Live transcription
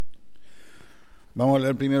Vamos a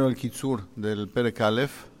leer primero el Kitzur del Perek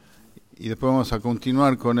Aleph y después vamos a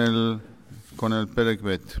continuar con el Perek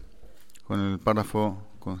Bet, con el párrafo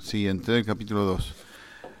siguiente del capítulo 2.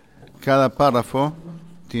 Cada párrafo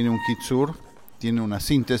tiene un Kitzur, tiene una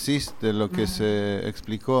síntesis de lo que se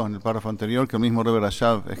explicó en el párrafo anterior, que el mismo Rebbe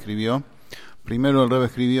Rashab escribió. Primero el Rebbe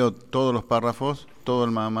escribió todos los párrafos, todo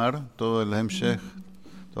el Ma'amar, todo el Hemshech,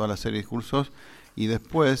 toda la serie de discursos, y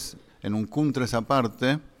después, en un Kuntres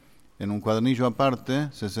aparte, en un cuadernillo aparte,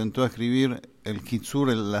 se sentó a escribir el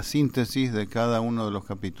Kitzur, la síntesis de cada uno de los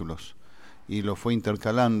capítulos. Y lo fue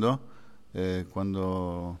intercalando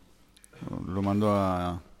cuando lo mandó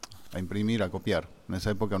a imprimir, a copiar. En esa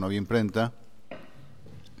época no había imprenta.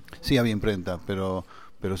 Sí había imprenta, pero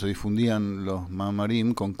se difundían los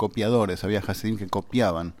Ma'amarim con copiadores. Había Hasidim que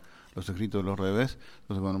copiaban los escritos de los rebes.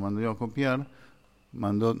 Entonces cuando mandó a copiar,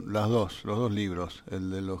 mandó los dos libros,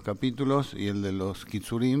 el de los capítulos y el de los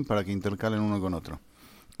Kitzurim, para que intercalen uno con otro.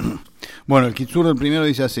 Bueno, el Kitzur del primero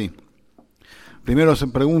dice así. Primero se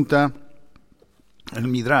pregunta el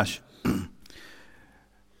Midrash.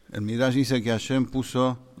 El Midrash dice que Hashem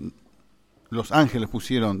los ángeles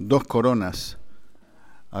pusieron 2 coronas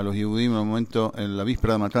a los Yehudim en la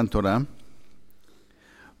víspera de Matan Torah,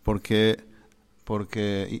 porque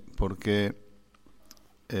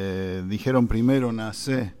dijeron primero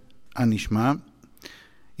Nase Anishma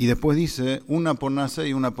y después dice una por Nase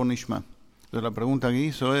y una por Nishma. Entonces la pregunta que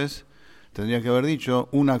hizo tendría que haber dicho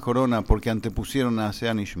una corona porque antepusieron Nase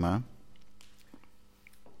Anishma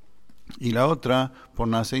y la otra por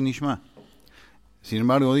Nase y Nishma. Sin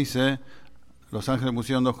embargo dice los ángeles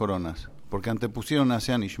pusieron 2 coronas porque antepusieron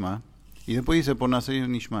Nase Anishma y después dice por Nase y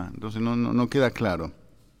Nishma. Entonces no queda claro.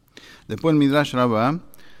 Después el Midrash Rabbah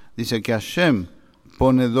dice que Hashem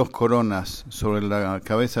pone 2 coronas sobre la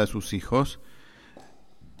cabeza de sus hijos.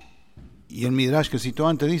 Y el Midrash que citó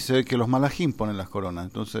antes dice que los malajim ponen las coronas.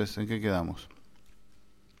 Entonces, ¿en qué quedamos?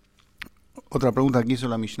 Otra pregunta que hizo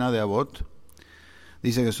la Mishnah de Avot.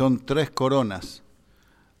 Dice que son 3 coronas.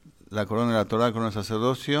 La corona de la Torah, la corona del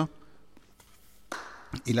sacerdocio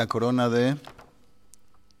y la corona de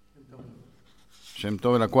Shem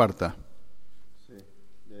Tov, la cuarta.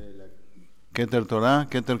 Keter Torah,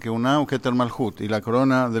 Keter Keuná o Keter Malhut, y la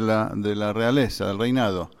corona de la realeza, del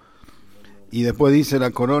reinado. Y después dice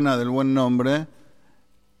la corona del buen nombre,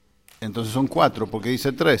 entonces son 4, porque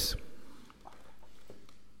dice 3.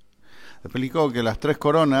 Explicó que las 3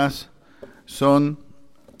 coronas son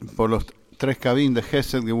por los 3 Kavim de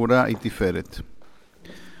Gesed, Geburah y Tiferet.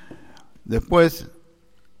 Después,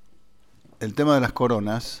 el tema de las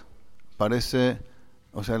coronas parece,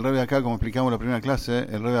 o sea, el Rebbe acá, como explicamos en la primera clase,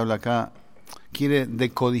 el Rebbe habla acá, quiere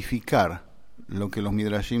decodificar lo que los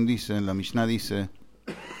Midrashim dicen, la Mishnah dice,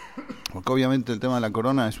 porque obviamente el tema de la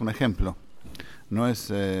corona es un ejemplo, no es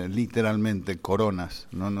literalmente coronas,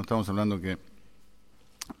 no estamos hablando que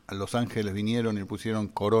los ángeles vinieron y pusieron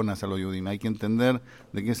coronas a los Yudim, hay que entender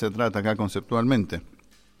de qué se trata acá conceptualmente.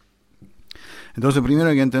 Entonces primero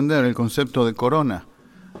hay que entender el concepto de corona,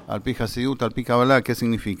 al pi Hasidut, al pi Kabbalah, ¿qué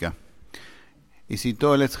significa? Y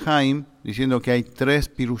citó el Etz Haim diciendo que hay 3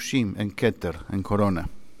 pirushim en Keter, en corona.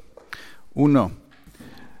 Uno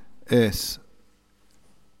es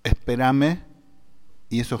espérame,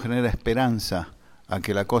 y eso genera esperanza a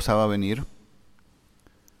que la cosa va a venir.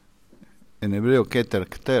 En hebreo Keter,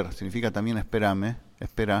 Kter, significa también espérame,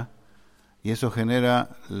 espera, y eso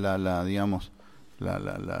genera la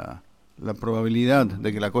probabilidad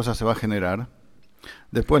de que la cosa se va a generar.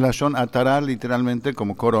 Después la Shon Atará, literalmente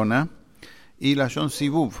como corona, y la Shon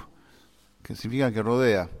Sibuv, que significa que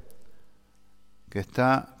rodea, que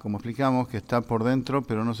está, como explicamos, que está por dentro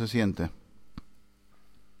pero no se siente.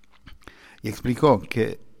 Y explicó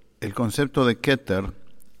que el concepto de Keter,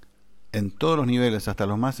 en todos los niveles, hasta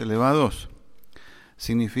los más elevados,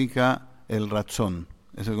 significa el Ratzon,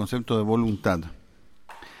 es el concepto de voluntad.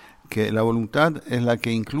 Que la voluntad es la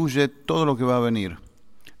que incluye todo lo que va a venir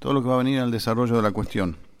al desarrollo de la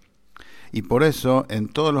cuestión. Y por eso, en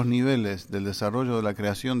todos los niveles del desarrollo de la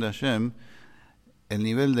creación de Hashem, el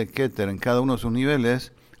nivel de Keter en cada uno de sus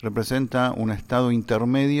niveles representa un estado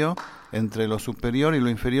intermedio entre lo superior y lo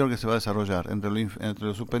inferior que se va a desarrollar, entre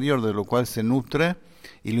lo superior de lo cual se nutre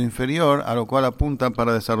y lo inferior a lo cual apunta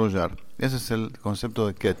para desarrollar. Ese es el concepto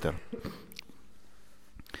de Keter.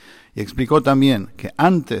 Y explicó también que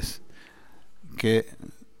antes que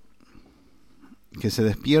se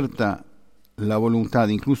despierta la voluntad,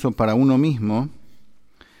 incluso para uno mismo,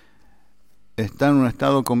 está en un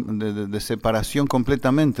estado de separación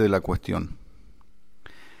completamente de la cuestión.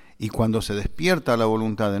 Y cuando se despierta la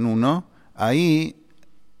voluntad en uno, ahí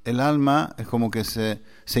el alma es como que se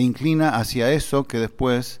inclina hacia eso que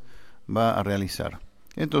después va a realizar.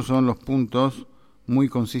 Estos son los puntos muy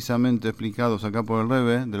concisamente explicados acá por el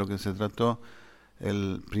Rebbe de lo que se trató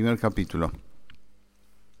el primer capítulo.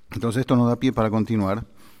 Entonces esto nos da pie para continuar.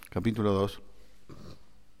 Capítulo 2.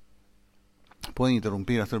 Pueden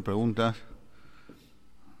interrumpir, hacer preguntas.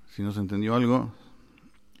 Si no se entendió algo,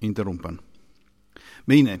 interrumpan.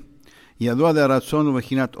 Vine. Yadua de Ratzon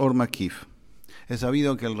Ubejinat Or Makif. Es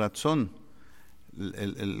sabido que el Ratzon,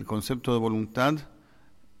 el concepto de voluntad,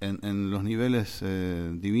 en los niveles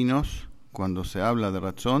divinos, cuando se habla de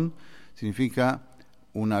Ratzon, significa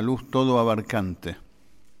una luz todo abarcante.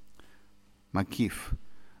 Makif.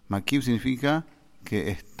 Makif significa que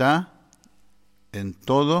está en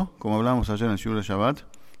todo, como hablamos ayer en el Shiur de Shabbat,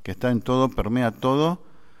 que está en todo, permea todo,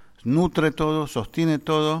 nutre todo, sostiene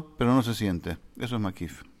todo, pero no se siente. Eso es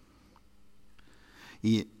Makif.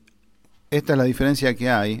 Y esta es la diferencia que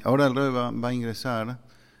hay. Ahora el Rebbe va a ingresar,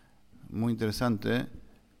 muy interesante,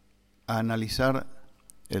 a analizar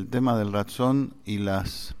el tema del Ratzon y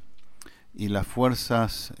las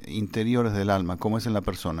fuerzas interiores del alma, como es en la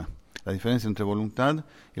persona. La diferencia entre voluntad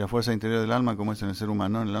y la fuerza interior del alma, como es en el ser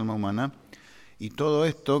humano, en el alma humana. Y todo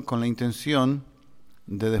esto con la intención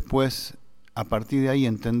de después, a partir de ahí,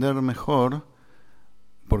 entender mejor,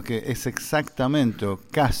 porque es exactamente o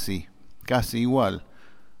casi igual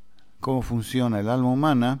cómo funciona el alma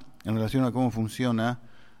humana en relación a cómo funciona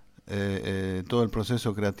todo el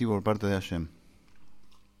proceso creativo por parte de Hashem.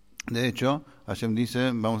 De hecho, Hashem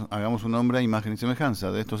dice, hagamos un hombre a imagen y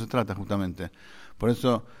semejanza. De esto se trata justamente. Por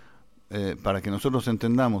eso, para que nosotros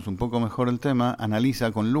entendamos un poco mejor el tema,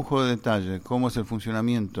 analiza con lujo de detalle cómo es el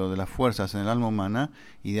funcionamiento de las fuerzas en el alma humana,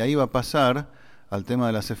 y de ahí va a pasar al tema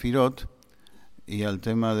de la Sefirot y al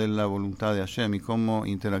tema de la voluntad de Hashem y cómo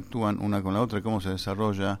interactúan una con la otra y cómo se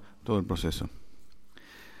desarrolla todo el proceso.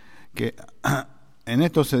 Que en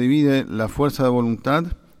esto se divide la fuerza de voluntad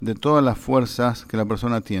de todas las fuerzas que la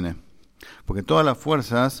persona tiene. Porque todas las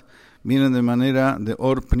fuerzas vienen de manera de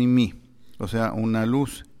or primi, o sea, una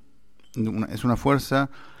luz, es una fuerza,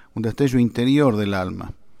 un destello interior del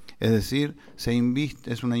alma. Es decir,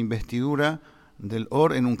 es una investidura del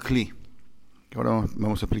or en un kli, que ahora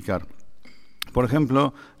vamos a explicar. Por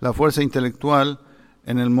ejemplo, la fuerza intelectual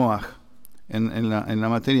en el moaj, en la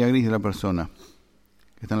materia gris de la persona,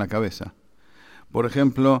 que está en la cabeza. Por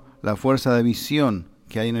ejemplo, la fuerza de visión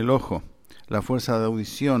que hay en el ojo, la fuerza de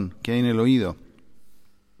audición que hay en el oído.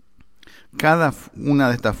 Cada una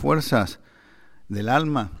de estas fuerzas del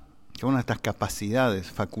alma, cada una de estas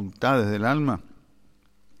capacidades, facultades del alma,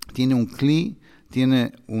 tiene un kli,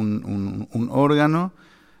 tiene un órgano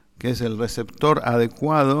que es el receptor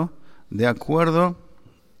adecuado de acuerdo,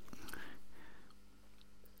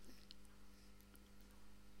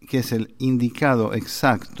 que es el indicado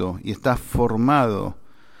exacto y está formado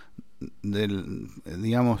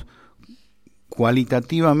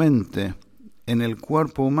cualitativamente en el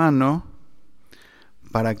cuerpo humano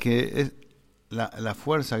para que la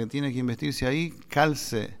fuerza que tiene que investirse ahí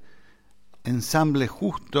calce, ensamble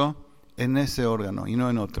justo en ese órgano y no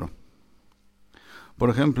en otro. Por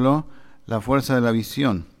ejemplo, la fuerza de la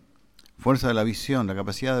visión, la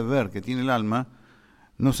capacidad de ver que tiene el alma,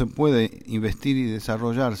 no se puede investir y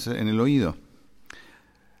desarrollarse en el oído.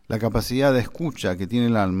 La capacidad de escucha que tiene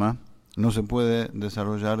el alma no se puede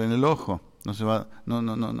desarrollar en el ojo, no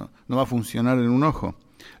va a funcionar en un ojo.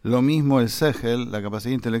 Lo mismo el sehel, la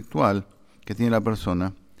capacidad intelectual que tiene la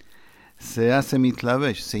persona, se hace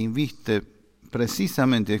mitlavesh, se inviste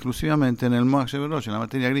precisamente, exclusivamente en el moach sheberosh, en la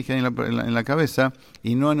materia gris que hay en la cabeza,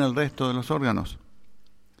 y no en el resto de los órganos.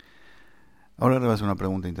 Ahora le voy a hacer una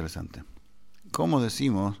pregunta interesante. ¿Cómo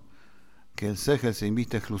decimos que el sehel se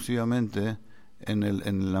inviste exclusivamente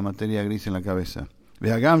en la materia gris en la cabeza?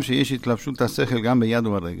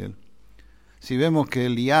 Si vemos que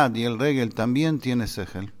el yad y el regel también tiene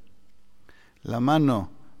sehel, la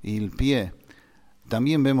mano y el pie,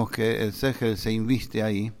 también vemos que el sehel se inviste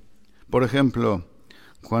ahí. Por ejemplo,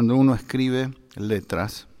 cuando uno escribe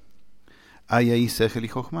letras, hay ahí sehel y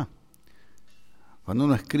jochma. Cuando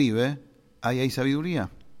uno escribe, hay ahí sabiduría.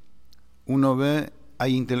 Uno ve,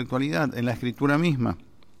 hay intelectualidad en la escritura misma.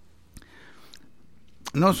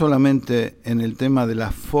 No solamente en el tema de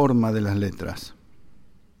la forma de las letras.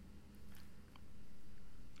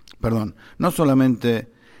 Perdón, no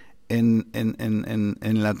solamente en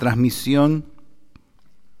la transmisión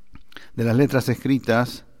de las letras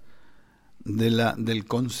escritas, del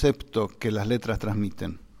concepto que las letras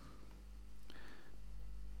transmiten.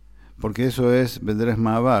 Porque eso es Bedres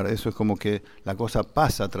Ma'abar, eso es como que la cosa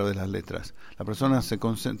pasa a través de las letras. La persona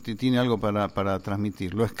tiene algo para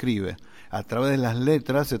transmitir, lo escribe. A través de las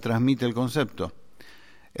letras se transmite el concepto.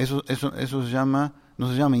 Eso se llama no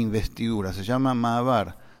se llama investidura, se llama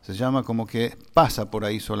ma'avar, se llama como que pasa por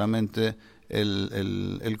ahí solamente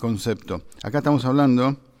el concepto. Acá estamos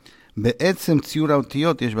hablando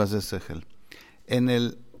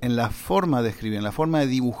en la forma de escribir, en la forma de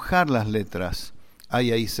dibujar las letras,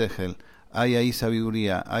 hay ahí sehel, hay ahí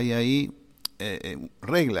sabiduría, hay ahí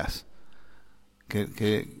reglas,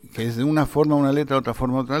 que es de una forma una letra, de otra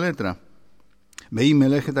forma otra letra. Veí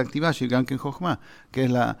melejet activashi ganken jochma, que es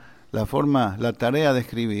la forma, la tarea de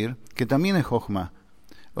escribir, que también es jochma.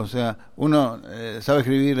 O sea, uno sabe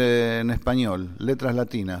escribir en español, letras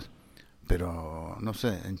latinas, pero no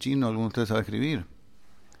sé, en chino alguno de ustedes sabe escribir,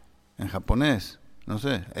 en japonés, no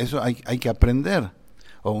sé, eso hay que aprender.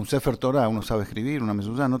 O un Sefer Torah, uno sabe escribir, una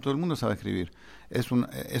mezuzá, no todo el mundo sabe escribir. Es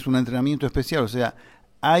un entrenamiento especial, o sea,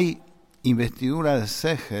 hay investidura de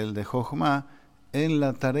sehel, de jochma, en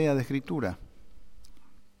la tarea de escritura.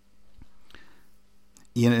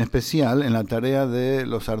 Y en especial en la tarea de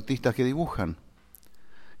los artistas que dibujan,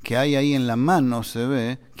 que hay ahí en la mano, se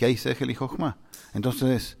ve que hay sehel y jochma.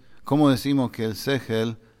 Entonces, ¿cómo decimos que el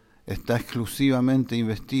sehel está exclusivamente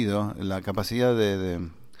investido, la capacidad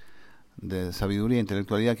de sabiduría e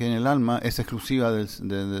intelectualidad que hay en el alma es exclusiva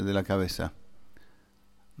de la cabeza,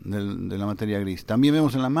 de la materia gris? También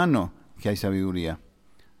vemos en la mano que hay sabiduría.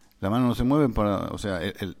 La mano no se mueve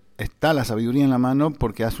está la sabiduría en la mano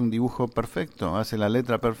porque hace un dibujo perfecto, hace la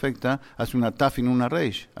letra perfecta, hace una taf en una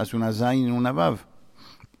reish, hace una zain en una vav.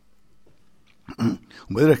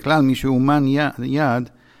 ובדרך כלל מי שאומן יד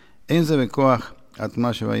אין זה בכוח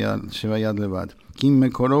התנועה שביד לבד, כי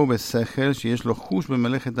מקורו בשכל שיש לו חוש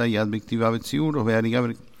במלאכת היד בכתיבה וציור או בהריגה.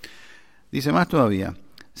 Dice más todavía,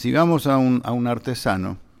 si vamos a un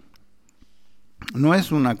artesano, no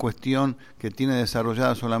es una cuestión que tiene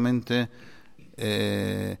desarrollada solamente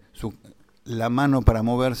la mano para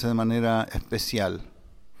moverse de manera especial.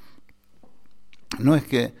 No es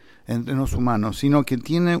que entre los humanos, sino que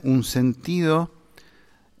tiene un sentido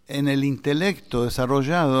en el intelecto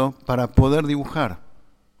desarrollado para poder dibujar.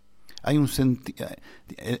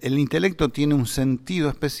 El intelecto tiene un sentido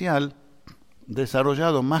especial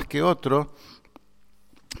desarrollado más que otro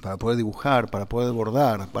para poder dibujar, para poder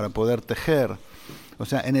bordar, para poder tejer. O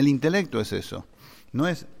sea, en el intelecto es eso. No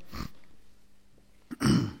es.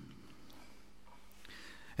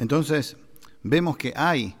 Entonces, vemos que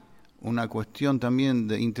hay una cuestión también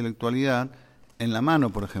de intelectualidad en la mano,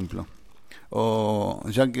 por ejemplo. O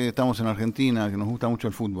ya que estamos en Argentina, que nos gusta mucho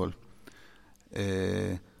el fútbol,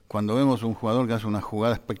 cuando vemos un jugador que hace una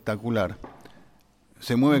jugada espectacular,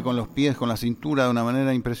 se mueve con los pies, con la cintura de una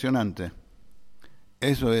manera impresionante.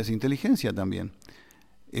 Eso es inteligencia también.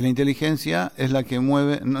 Y la inteligencia es la que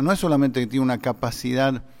mueve, no es solamente que tiene una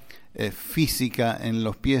capacidad física en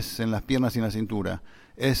los pies, en las piernas y en la cintura,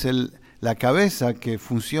 es la cabeza que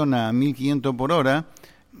funciona a 1500 por hora,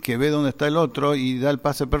 que ve dónde está el otro y da el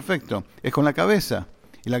pase perfecto. Es con la cabeza.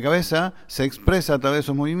 Y la cabeza se expresa a través de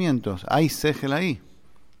esos movimientos. Hay sehel ahí.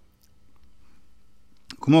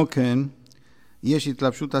 Como que yeshit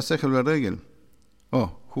lapshuta sehel beregel.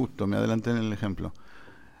 Justo, me adelanté en el ejemplo.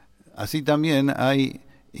 Así también hay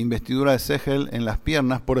investidura de sehel en las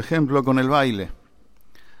piernas, por ejemplo, con el baile.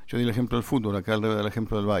 Yo di el ejemplo del fútbol, acá al revés del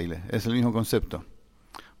ejemplo del baile. Es el mismo concepto.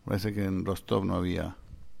 Parece que en Rostov no había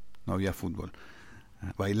fútbol.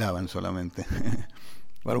 Bailaban solamente.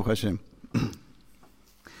 Baruch Hashem.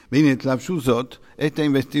 Viene Tlapshuzot, esta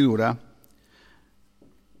investidura,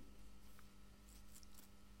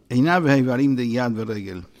 de Yad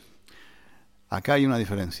Beregel. Acá hay una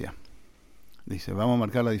diferencia. Dice, vamos a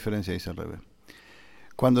marcar la diferencia, dice el Rebbe.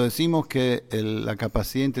 Cuando decimos que la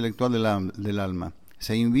capacidad intelectual del alma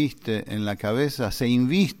se inviste en la cabeza, se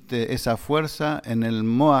inviste esa fuerza en el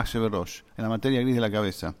Moach Sheberosh, en la materia gris de la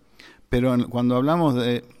cabeza. Pero cuando hablamos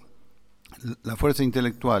de la fuerza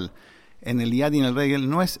intelectual en el Yad y en el Regel,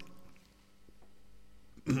 no es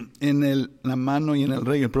en la mano y en el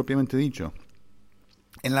Regel propiamente dicho.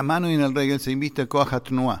 En la mano y en el Regel se inviste Koach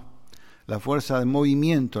HaTnuah, la fuerza de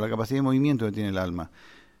movimiento, la capacidad de movimiento que tiene el alma.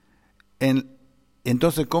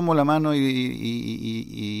 Entonces, ¿cómo la mano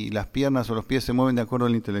y las piernas o los pies se mueven de acuerdo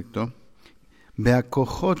al intelecto?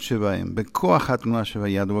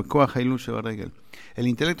 El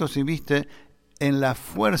intelecto se inviste en la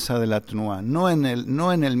fuerza de la tnuá, no en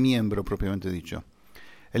el miembro propiamente dicho.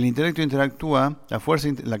 El intelecto interactúa,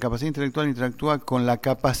 la capacidad intelectual interactúa con la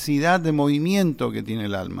capacidad de movimiento que tiene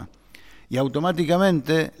el alma. Y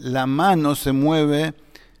automáticamente la mano se mueve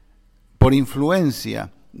por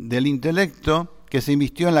influencia del intelecto que se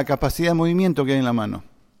invistió en la capacidad de movimiento que hay en la mano.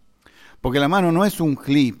 Porque la mano no es un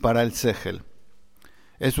cli para el sehel.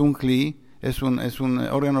 Es un cli, es un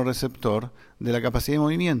órgano receptor de la capacidad de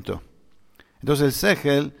movimiento. Entonces el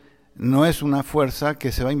Sehel no es una fuerza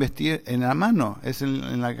que se va a investir en la mano, es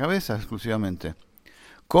en la cabeza exclusivamente.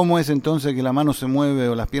 ¿Cómo es entonces que la mano se mueve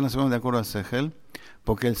o las piernas se mueven de acuerdo al Sehel?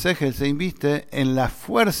 Porque el Sehel se inviste en la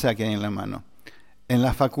fuerza que hay en la mano, en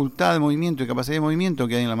la facultad de movimiento y capacidad de movimiento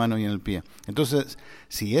que hay en la mano y en el pie. Entonces,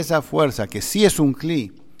 si esa fuerza, que sí es un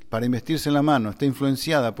cli para investirse en la mano, está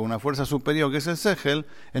influenciada por una fuerza superior que es el Sehel,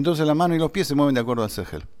 entonces la mano y los pies se mueven de acuerdo al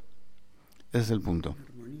Sehel. Ese es el punto.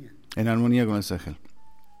 En armonía con el Sehel.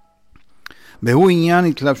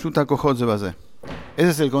 Ese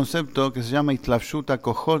es el concepto que se llama Itlafshuta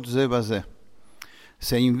Kohot Ze Baze.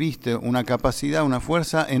 Se inviste una capacidad, una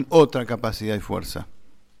fuerza en otra capacidad y fuerza.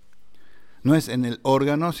 No es en el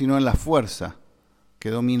órgano, sino en la fuerza que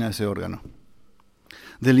domina ese órgano.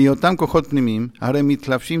 Deliotam Kohot Pnimim, Are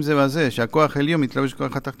Mitlafshim Ze Baze, Shakoach Elio Mitlavish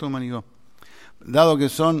Koach Hatachton Manigo. Dado que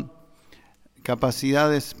son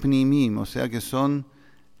capacidades Pnimim, o sea que son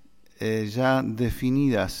ya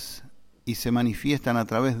definidas y se manifiestan a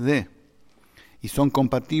través de, y son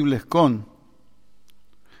compatibles con,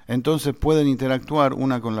 entonces pueden interactuar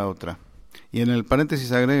una con la otra. Y en el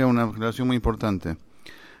paréntesis agrega una relación muy importante.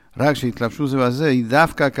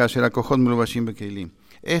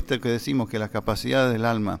 Este que decimos que las capacidades del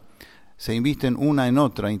alma se invisten una en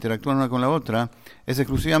otra, interactúan una con la otra, es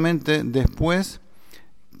exclusivamente después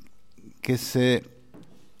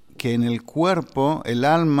que en el cuerpo, el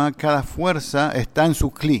alma, cada fuerza está en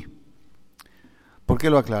su cli. ¿Por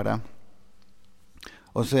qué lo aclara?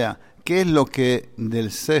 O sea, ¿qué es lo que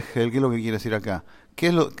del Sehel, qué es lo que quiere decir acá? ¿Qué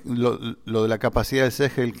es lo de la capacidad del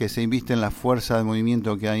Sehel que se inviste en la fuerza de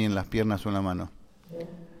movimiento que hay en las piernas o en la mano?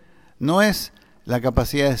 No es la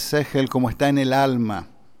capacidad del Sehel como está en el alma.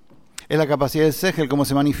 Es la capacidad del Sehel como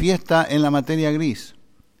se manifiesta en la materia gris.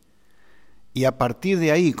 Y a partir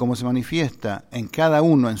de ahí, como se manifiesta en cada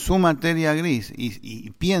uno, en su materia gris,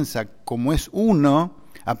 y piensa como es uno,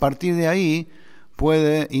 a partir de ahí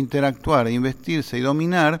puede interactuar, investirse y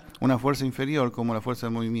dominar una fuerza inferior como la fuerza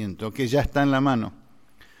de movimiento, que ya está en la mano.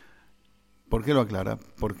 ¿Por qué lo aclara?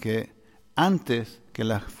 Porque antes que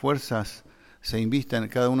las fuerzas se invistan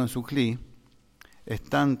cada uno en su cli,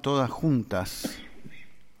 están todas juntas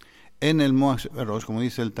en el Moach Verosh, como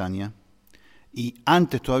dice el Tanya, y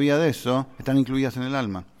antes todavía de eso están incluidas en el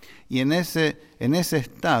alma. Y en ese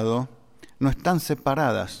estado no están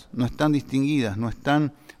separadas, no están distinguidas, no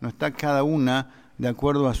está cada una de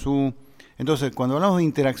acuerdo a su... Entonces, cuando hablamos de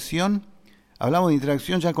interacción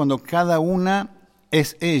ya cuando cada una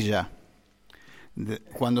es ella.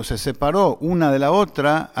 Cuando se separó una de la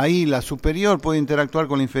otra, ahí la superior puede interactuar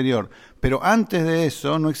con la inferior. Pero antes de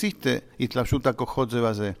eso no existe Itlafshuta Kohot Ze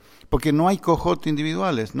Baze, porque no hay Kohot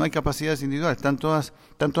individuales, no hay capacidades individuales, están todas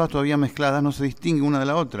todavía mezcladas, no se distingue una de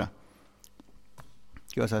la otra.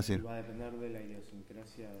 ¿Qué vas a decir? Va a depender de la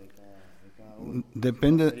idiosincrasia de cada uno.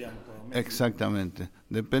 Depende, exactamente,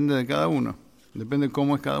 depende de cada uno, depende de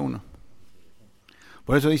cómo es cada uno.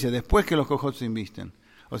 Por eso dice, después que los Kohot se invisten.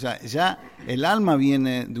 O sea, ya el alma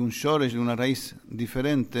viene de un shoresh, de una raíz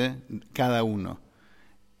diferente, cada uno.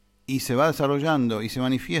 Y se va desarrollando y se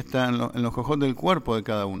manifiesta en los Kohot del cuerpo de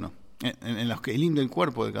cada uno. En los kelim del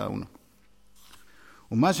cuerpo de cada uno.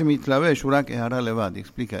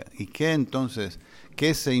 Explica, ¿y qué entonces?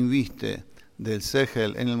 ¿Qué se inviste del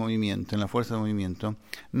Sehel en el movimiento, en la fuerza de movimiento?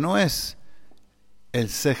 No es el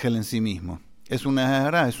Sehel en sí mismo. Es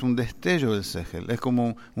es un destello del Sehel. Es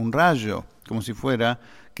como un rayo, como si fuera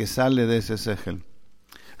que sale de ese Sehel.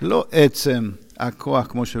 Lo etzem akoach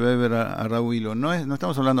como shebeber a Rauilo. No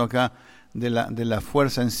estamos hablando acá de la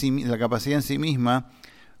fuerza en sí, de la capacidad en sí misma,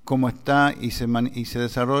 como está y se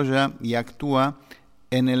desarrolla y actúa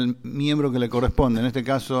en el miembro que le corresponde, en este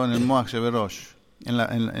caso en el Moach Sheberosh,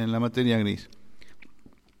 en la materia gris.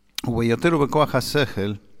 Ubeyoteru bekoach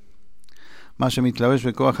hasechel, מה שמתלבש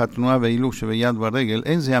בכוח התנועה וההילוך שביד וברגל,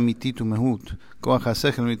 אין זה אמיתית ומהות. כוח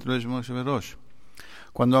השכל מתלבש במוח שבראש.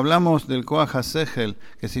 Cuando hablamos del Koach HaSechel,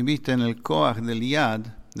 que se inviste en el Koach del Yad,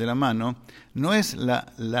 de la mano, no es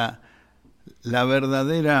la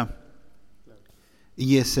verdadera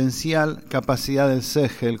y esencial capacidad del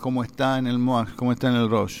Sechel, como está en el Moach, como está en el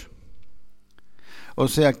Rosh. O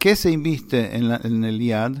sea, ¿qué se inviste en el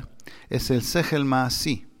Yad? Es el Sechel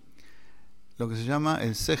Maasi, lo que se llama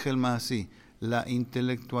el Sechel Maasi, la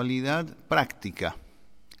intelectualidad práctica.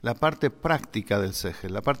 La parte práctica del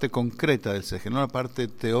Sehel, la parte concreta del Sehel, no la parte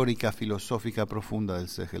teórica, filosófica, profunda del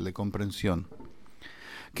Sehel, de comprensión.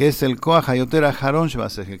 Que es el Koach Hayoter Aharon Sheba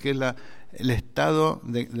Sehel, que es el estado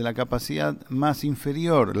de la capacidad más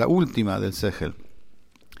inferior, la última del Sehel.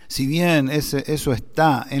 Si bien eso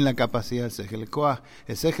está en la capacidad del Sehel,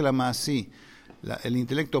 el Sehel Amasi, el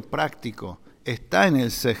intelecto práctico, está en el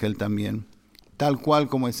Sehel también, tal cual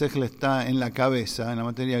como el sejel está en la cabeza, en la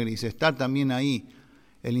materia gris, está también ahí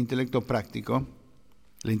el intelecto práctico,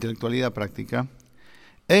 la intelectualidad práctica.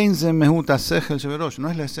 Ein ze mehuta sejel sheberosh, no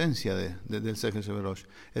es la esencia del sejel sheberosh.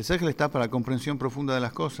 El sejel está para la comprensión profunda de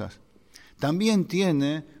las cosas. También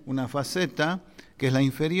tiene una faceta que es la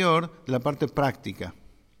inferior de la parte práctica.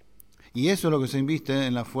 Y eso es lo que se inviste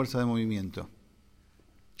en la fuerza de movimiento.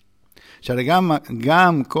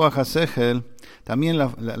 Gam koach hasechel, también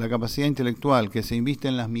la capacidad intelectual que se inviste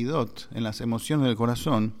en las midot, en las emociones del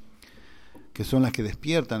corazón, que son las que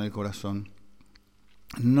despiertan el corazón,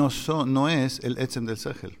 no es el etzem del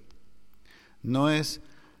sejel, no es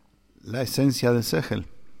la esencia del sejel.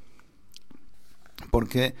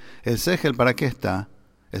 Porque el sejel, ¿para qué está?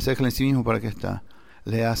 El sejel en sí mismo, ¿para qué está?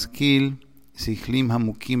 Leaskil sichlim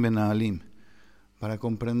hamukim benaalim, para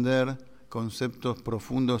comprender conceptos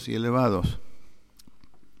profundos y elevados,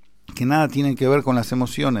 que nada tienen que ver con las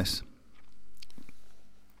emociones.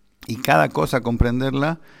 Y cada cosa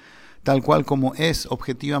comprenderla tal cual como es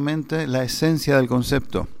objetivamente la esencia del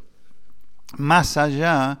concepto, más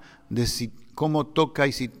allá de cómo toca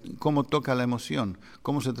la emoción,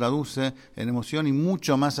 cómo se traduce en emoción y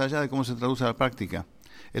mucho más allá de cómo se traduce a la práctica.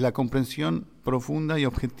 Es la comprensión profunda y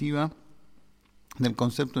objetiva del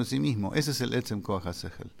concepto en sí mismo. Ese es el etzem koach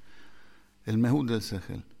hasechel, el mehut del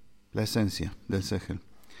sejel, la esencia del sejel.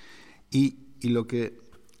 Y lo que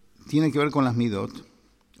tiene que ver con las midot,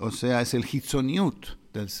 o sea, es el hitzoniut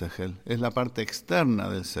del sejel, es la parte externa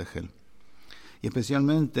del sejel. Y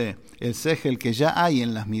especialmente el sejel que ya hay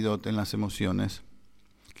en las midot, en las emociones,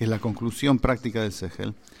 que es la conclusión práctica del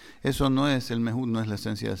sejel, eso no es el mehut, no es la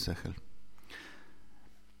esencia del sejel.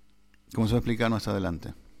 Como se va a explicar más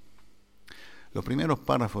adelante. Los primeros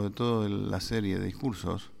párrafos de toda la serie de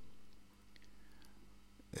discursos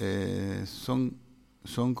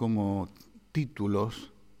son como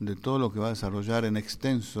títulos de todo lo que va a desarrollar en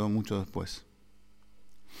extenso mucho después.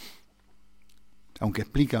 Aunque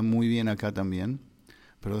explica muy bien acá también,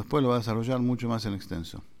 pero después lo va a desarrollar mucho más en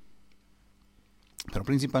extenso. Pero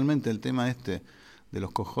principalmente el tema de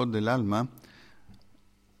los kojot del alma,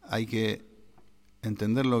 hay que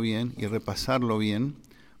entenderlo bien y repasarlo bien,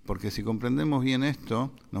 porque si comprendemos bien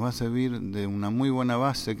esto, nos va a servir de una muy buena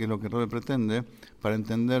base, que es lo que Rebbe pretende, para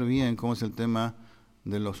entender bien cómo es el tema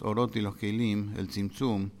de los orot y los keilim, el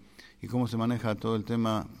tzimtzum, y cómo se maneja todo el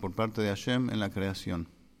tema por parte de Hashem en la creación,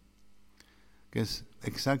 que es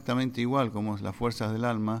exactamente igual como las fuerzas del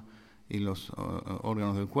alma y los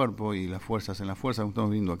órganos del cuerpo y las fuerzas en la fuerza, como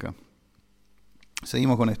estamos viendo acá.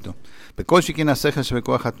 Seguimos con esto.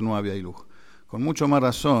 Con mucho más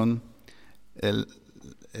razón,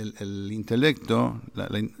 el intelecto,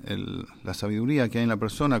 la sabiduría que hay en la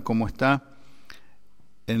persona, como está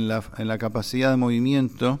en la capacidad de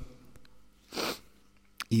movimiento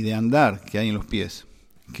y de andar que hay en los pies,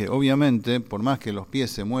 que obviamente, por más que los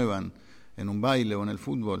pies se muevan en un baile o en el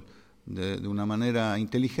fútbol de una manera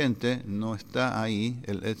inteligente, no está ahí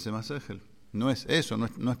el etzem hasechel. No es eso,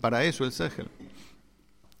 no es para eso el sejel.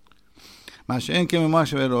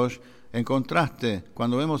 En contraste,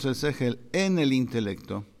 cuando vemos el sejel en el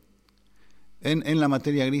intelecto, en la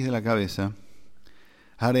materia gris de la cabeza,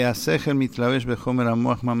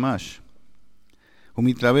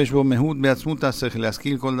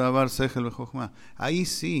 ahí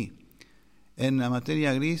sí, en la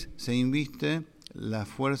materia gris se inviste la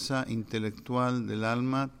fuerza intelectual del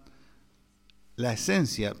alma, la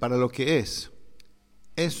esencia para lo que es.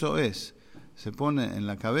 Eso es, se pone en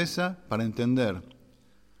la cabeza para entender,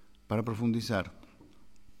 para profundizar.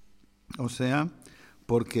 O sea,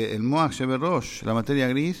 porque el moach sheberosh, la materia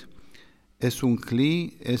gris, es un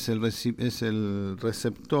kli, es el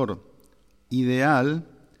receptor ideal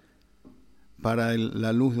para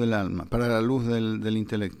la luz del alma, para la luz del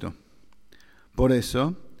intelecto. Por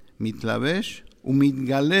eso, mitlavesh,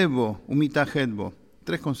 umitgalebo, umitahedbo.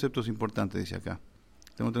 3 conceptos importantes, dice acá.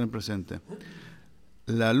 Tenemos que tener presente.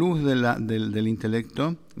 La luz del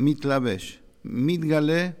intelecto, mitlavesh,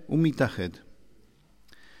 mitgale, umitahed.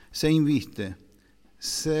 Se inviste,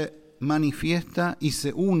 se manifiesta y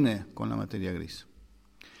se une con la materia gris.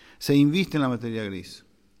 Se inviste en la materia gris.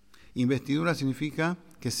 Investidura significa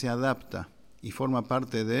que se adapta y forma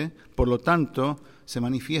parte de, por lo tanto, se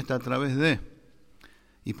manifiesta a través de,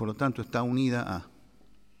 y por lo tanto está unida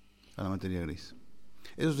a la materia gris.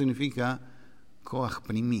 Eso significa koach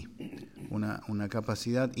primi, una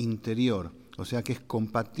capacidad interior, o sea que es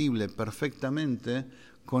compatible perfectamente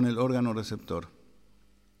con el órgano receptor.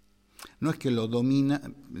 No es que lo domina,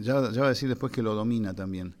 ya va a decir después que lo domina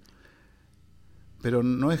también, pero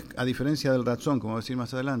no es, a diferencia del razón, como va a decir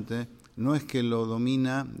más adelante, no es que lo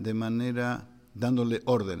domina de manera dándole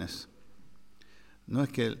órdenes, no es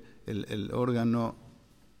que el órgano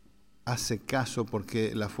hace caso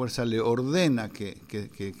porque la fuerza le ordena que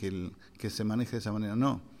se maneje de esa manera.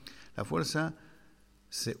 No, la fuerza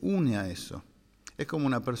se une a eso. Es como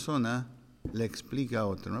una persona le explica a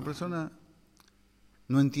otra. Una persona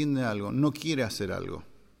no entiende algo, no quiere hacer algo.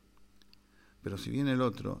 Pero si viene el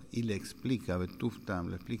otro y le explica, Betuftam,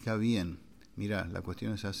 le explica bien, mirá, la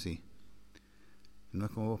cuestión es así. No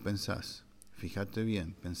es como vos pensás. Fíjate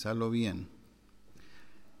bien, pensarlo bien.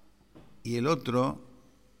 Y el otro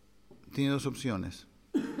tiene dos opciones.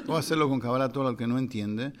 O hacerlo con Kabbalah todo lo que no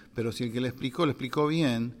entiende, pero si el que le explicó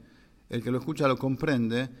bien, el que lo escucha lo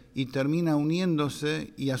comprende y termina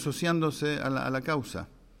uniéndose y asociándose a la causa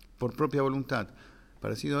por propia voluntad.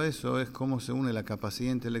 Parecido a eso es cómo se une la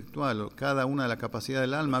capacidad intelectual, o cada una de la capacidad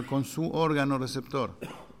del alma con su órgano receptor.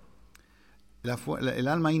 El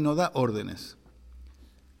alma ahí no da órdenes.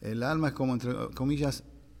 El alma es como, entre comillas,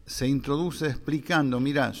 se introduce explicando,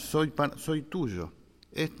 mira, soy tuyo,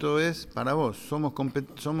 esto es para vos, somos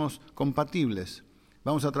compatibles,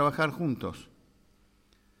 vamos a trabajar juntos.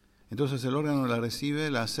 Entonces el órgano la recibe,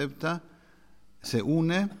 la acepta, se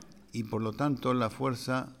une y por lo tanto la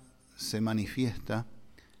fuerza se manifiesta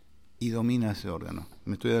y domina ese órgano.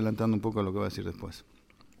 Me estoy adelantando un poco a lo que voy a decir después.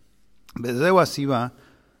 Bezeu así va,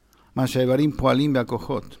 Mashaevarim poalim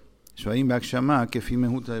beakojot, Shoaim beakshama, kefim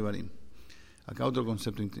mehuta devarim. Acá otro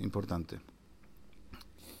concepto importante.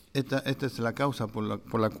 Esta es la causa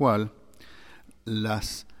por la cual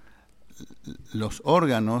los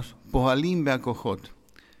órganos poalim beakojot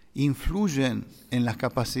influyen en las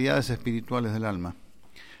capacidades espirituales del alma.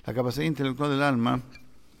 La capacidad intelectual del alma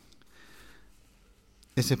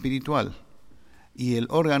es espiritual y el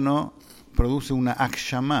órgano produce una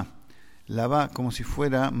akshama, la va como si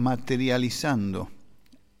fuera materializando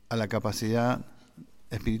a la capacidad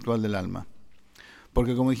espiritual del alma.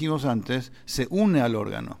 Porque como dijimos antes, se une al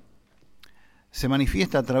órgano, se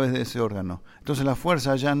manifiesta a través de ese órgano. Entonces la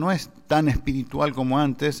fuerza ya no es tan espiritual como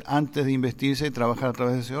antes de investirse y trabajar a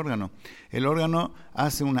través de ese órgano. El órgano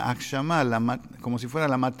hace una akshama, como si fuera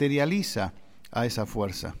la materializa a esa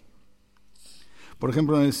fuerza. Por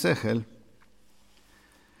ejemplo, en el Sehel,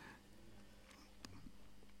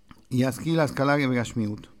 Yaskil Askalage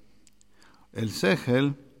Begashmiut. El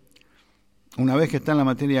Sehel, una vez que está en la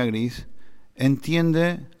materia gris,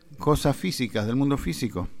 entiende cosas físicas, del mundo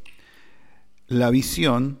físico. La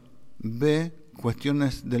visión ve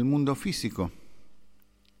cuestiones del mundo físico.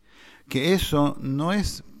 Que eso no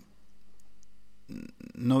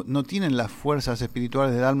tienen las fuerzas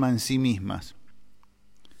espirituales del alma en sí mismas.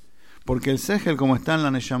 Porque el Sehel, como está en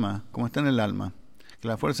la Neshama, como está en el alma, que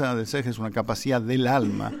la fuerza del Sehel es una capacidad del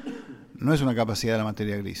alma, no es una capacidad de la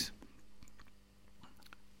materia gris.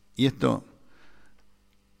 Y esto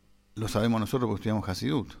lo sabemos nosotros porque estudiamos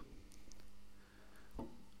Hasidut.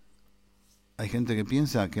 Hay gente que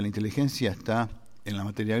piensa que la inteligencia está en la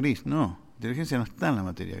materia gris. No, la inteligencia no está en la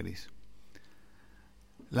materia gris.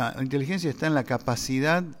 La inteligencia está en la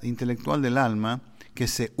capacidad intelectual del alma que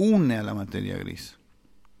se une a la materia gris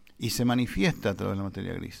y se manifiesta a través de la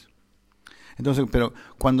materia gris. Entonces, pero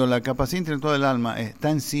cuando la capacidad intelectual del alma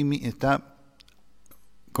está en sí, está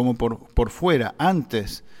como por fuera,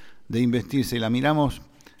 antes de investirse, y la miramos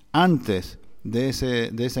antes de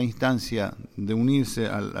esa instancia de unirse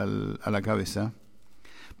a la cabeza,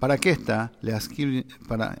 ¿para qué está?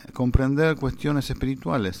 Para comprender cuestiones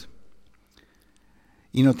espirituales.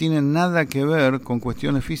 Y no tiene nada que ver con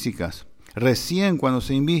cuestiones físicas. Recién cuando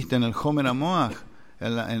se inviste en el Homer HaMoach,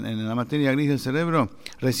 en la materia gris del cerebro,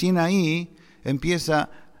 recién ahí empieza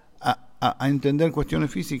a entender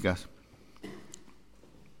cuestiones físicas.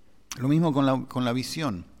 Lo mismo con la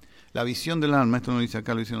visión. La visión del alma, esto no lo dice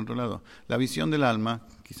acá, lo dice en otro lado. La visión del alma,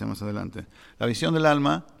 quizá más adelante, la visión del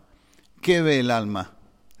alma, ¿qué ve el alma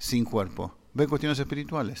sin cuerpo? Ve cuestiones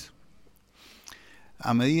espirituales.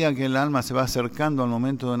 A medida que el alma se va acercando al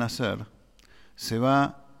momento de nacer,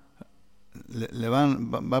 va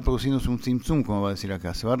produciéndose un tzimtzum, como va a decir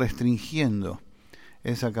acá, se va restringiendo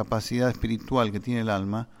esa capacidad espiritual que tiene el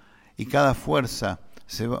alma, y cada fuerza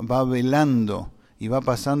se va velando y va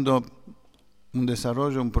pasando un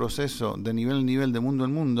desarrollo, un proceso de nivel en nivel, de mundo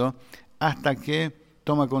en mundo, hasta que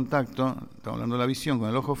toma contacto, estamos hablando de la visión, con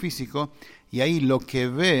el ojo físico, y ahí lo que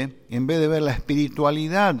ve, en vez de ver la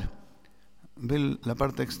espiritualidad, ve la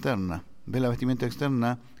parte externa, ve la vestimenta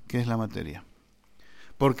externa, que es la materia.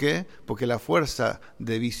 ¿Por qué? Porque la fuerza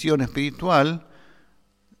de visión espiritual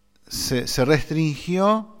se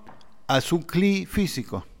restringió a su cli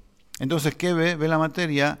físico. Entonces, ¿qué ve? Ve la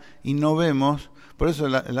materia y no vemos. Por eso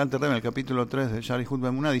el Alter Rebbe, en el capítulo 3 de Sharihut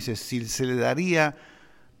Be'emunah, dice, si se le daría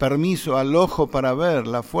permiso al ojo para ver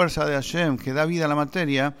la fuerza de Hashem que da vida a la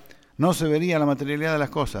materia, no se vería la materialidad de las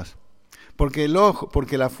cosas. Porque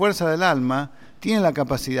la fuerza del alma tiene la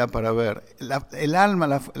capacidad para ver. El alma,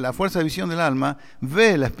 la fuerza de visión del alma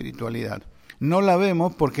ve la espiritualidad. No la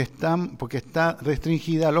vemos porque está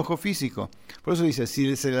restringida al ojo físico. Por eso dice,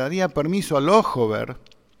 si se le daría permiso al ojo ver,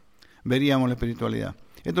 veríamos la espiritualidad.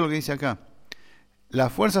 Esto es lo que dice acá.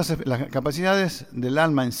 Las capacidades del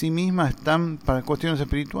alma en sí misma están para cuestiones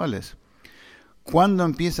espirituales. ¿Cuándo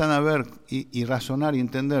empiezan a ver y razonar y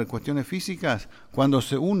entender cuestiones físicas? Cuando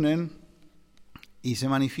se unen y se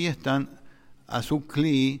manifiestan a su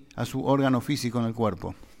kli, a su órgano físico en el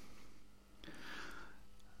cuerpo.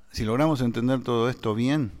 Si logramos entender todo esto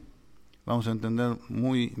bien, vamos a entender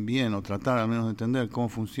muy bien, o tratar al menos de entender cómo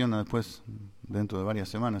funciona después, dentro de varias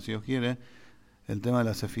semanas, si Dios quiere, el tema de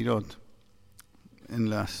la sefirot en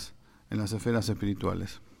las esferas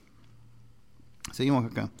espirituales. Seguimos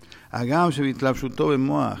acá. Agam shevitlapshuto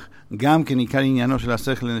bemoach, gam que nikar inyano shel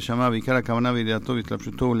hasechel neshama vikar hakavana v'irato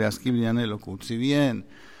vitlapshuto leaskib liane elokut. Si bien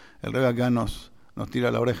el Rebbe acá nos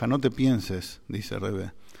tira la oreja, no te pienses, dice el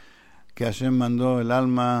Rebbe, que Hashem mandó el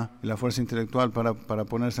alma y la fuerza intelectual para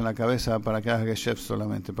ponerse en la cabeza para que haga geshef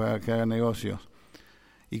solamente, para que haga negocios.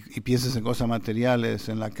 Y pienses en cosas materiales,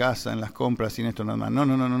 en la casa, en las compras, sin esto nada más.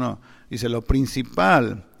 No. Dice, lo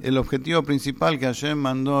principal, el objetivo principal que Hashem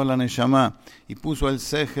mandó a la Neshama y puso el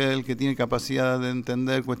Sejel, que tiene capacidad de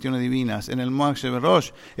entender cuestiones divinas, en el Moach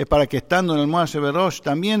Sheberosh, es para que estando en el Moach Sheberosh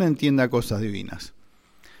también entienda cosas divinas.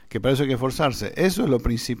 Que para eso hay que esforzarse. Eso es lo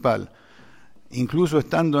principal. Incluso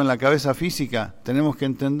estando en la cabeza física, tenemos que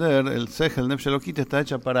entender, el Sejel, Nefesh Elokit, está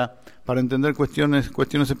hecha para entender cuestiones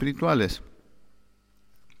espirituales.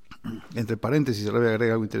 Entre paréntesis, el Rebbe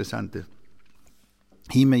agrega algo interesante.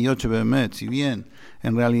 Si bien,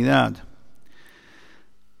 en realidad,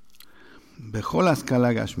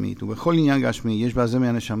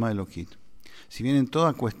 si bien en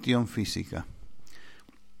toda cuestión física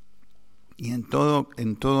y en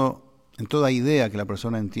toda idea que la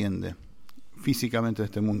persona entiende físicamente de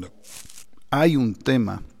este mundo, hay un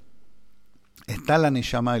tema, está la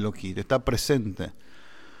Neshama Elokit, está presente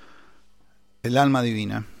el alma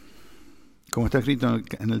divina, como está escrito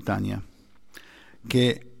en el Tanya,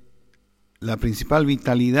 que la principal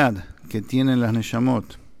vitalidad que tienen las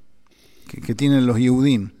Neshamot, que tienen los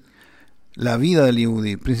Yehudim, la vida del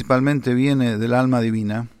Yehudí, principalmente viene del alma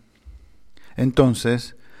divina.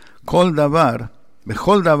 Entonces, Kol Davar,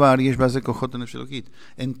 Bechol Davar yesh base kojot nefesh elokit.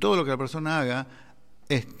 En todo lo que la persona haga,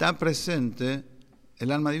 está presente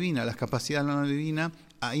el alma divina, las capacidades del alma divina,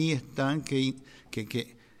 ahí están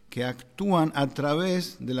que actúan a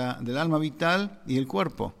través del alma vital y el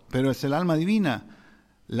cuerpo, pero es el alma divina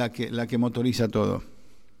la que motoriza todo.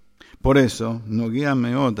 Por eso,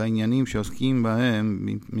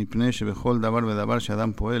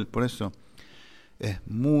 por eso es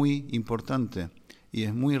muy importante y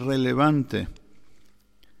es muy relevante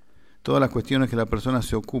todas las cuestiones que la persona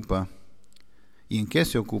se ocupa y en qué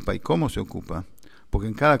se ocupa y cómo se ocupa, porque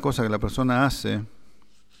en cada cosa que la persona hace,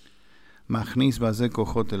 Machnis Bazeh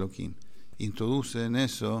Kohot Elokim, introduce en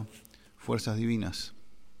eso fuerzas divinas.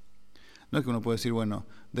 No es que uno puede decir, bueno,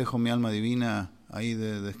 dejo mi alma divina ahí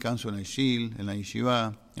de descanso en el shil, en la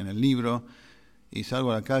yeshiva, en el libro, y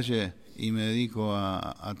salgo a la calle y me dedico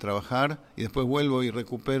a trabajar, y después vuelvo y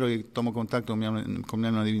recupero y tomo contacto con mi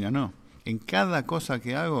alma divina. No, en cada cosa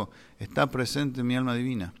que hago está presente mi alma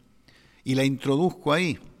divina, y la introduzco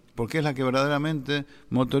ahí, porque es la que verdaderamente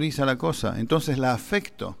motoriza la cosa. Entonces la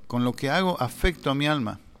afecto, con lo que hago afecto a mi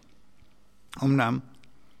alma. Omnam,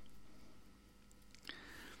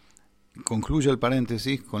 concluye el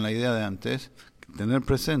paréntesis con la idea de antes, tener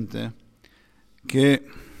presente que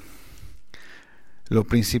lo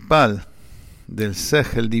principal del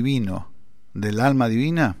Sejel divino, del alma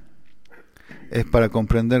divina, es para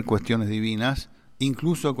comprender cuestiones divinas,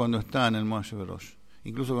 incluso cuando está en el Moach Sheberosh,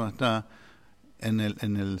 incluso cuando está en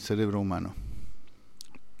el cerebro humano.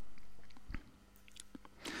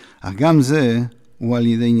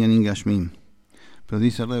 Pero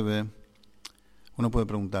dice el Rebbe, uno puede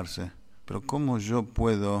preguntarse, ¿pero cómo yo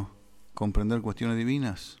puedo comprender cuestiones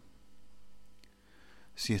divinas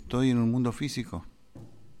si estoy en un mundo físico?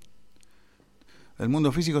 El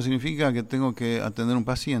mundo físico significa que tengo que atender un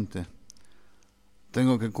paciente,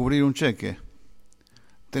 tengo que cubrir un cheque,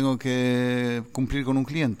 tengo que cumplir con un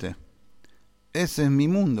cliente. Ese es mi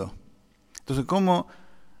mundo. Entonces, ¿cómo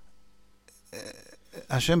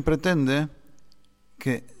Hashem pretende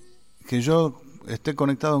que yo esté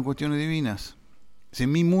conectado en cuestiones divinas? Si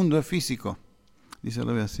mi mundo es físico, dice el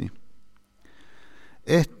Rebbe así.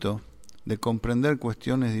 Esto de comprender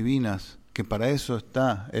cuestiones divinas que que para eso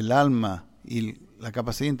está el alma y la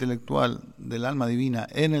capacidad intelectual del alma divina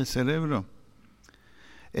en el cerebro,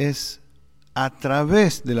 es a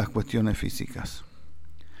través de las cuestiones físicas.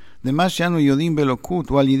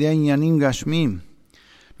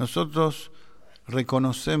 Nosotros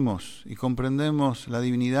reconocemos y comprendemos la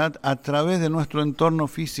divinidad a través de nuestro entorno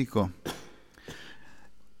físico.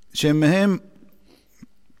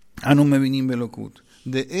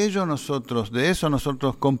 De eso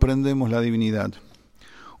nosotros comprendemos la divinidad.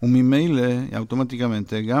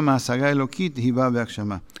 Automáticamente,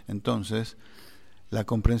 entonces, la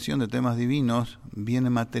comprensión de temas divinos viene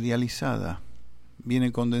materializada,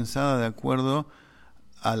 viene condensada de acuerdo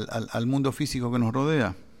al mundo físico que nos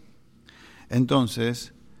rodea.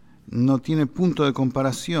 Entonces, no tiene punto de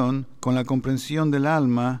comparación con la comprensión del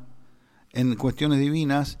alma en cuestiones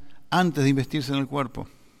divinas antes de investirse en el cuerpo.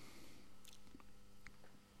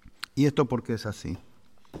 ¿Y esto por qué es así?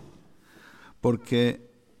 Porque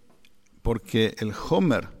el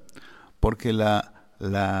Homer, porque la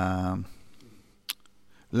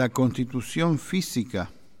constitución física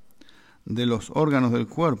de los órganos del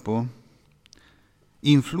cuerpo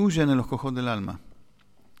influyen en los cojot del alma.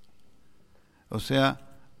 O sea,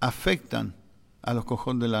 afectan a los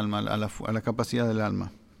cojot del alma, a la capacidad del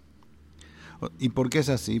alma. ¿Y por qué es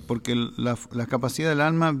así? Porque la capacidad del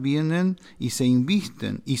alma vienen y se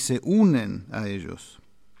invisten y se unen a ellos.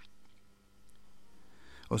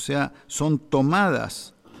 O sea, son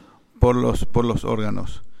tomadas por los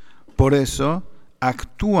órganos. Por eso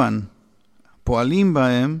actúan, poalim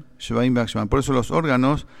baem, shevaim b'akshaman. Por eso los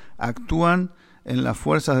órganos actúan en las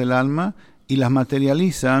fuerzas del alma y las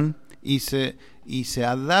materializan y se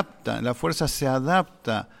adaptan. La fuerza se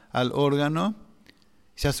adapta al órgano,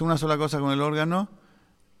 se hace una sola cosa con el órgano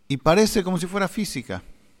y parece como si fuera física,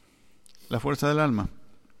 la fuerza del alma.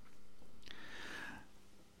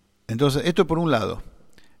 Entonces, esto por un lado,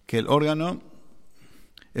 que el órgano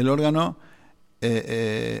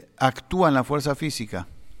actúa en la fuerza física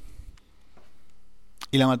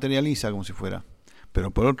y la materializa como si fuera.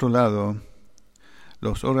 Pero por otro lado,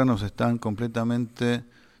 los órganos están completamente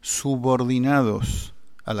subordinados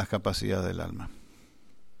a las capacidades del alma.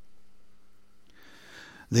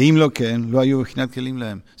 De imloken, lo hay original kelim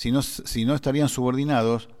laem. Si no estarían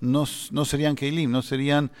subordinados, no serían kelim, no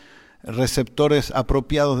serían receptores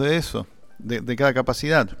apropiados de eso, de cada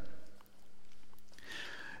capacidad.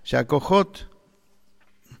 Shakojot,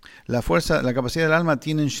 la capacidad del alma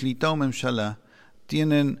tienen shlita o memshala,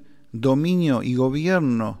 tienen dominio y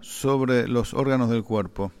gobierno sobre los órganos del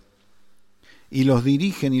cuerpo y los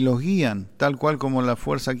dirigen y los guían tal cual como la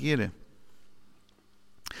fuerza quiere.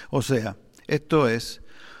 O sea, esto es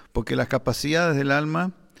porque las capacidades del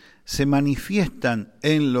alma se manifiestan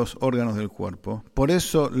en los órganos del cuerpo. Por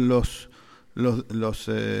eso los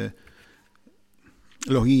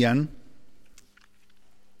guían.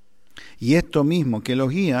 Y esto mismo que los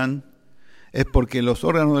guían es porque los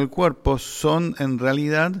órganos del cuerpo son en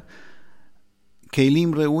realidad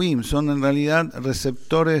Keilim Reuim, son en realidad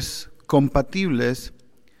receptores compatibles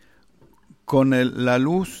con la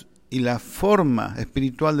luz y la forma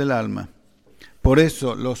espiritual del alma. Por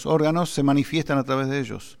eso los órganos se manifiestan a través de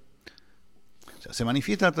ellos. O sea, se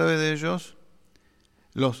manifiestan a través de ellos,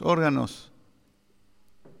 los órganos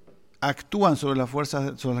actúan sobre las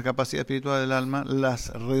fuerzas, sobre la capacidad espiritual del alma,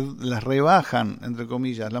 las rebajan, entre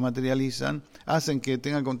comillas, la materializan, hacen que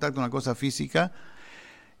tengan contacto con una cosa física,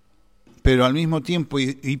 pero al mismo tiempo,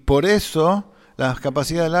 y por eso las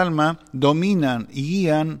capacidades del alma dominan y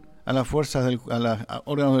guían a las fuerzas, a los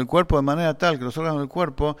órganos del cuerpo, de manera tal que los órganos del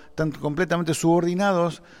cuerpo están completamente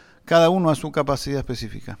subordinados, cada uno a su capacidad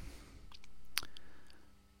específica.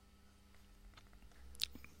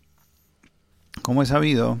 Como es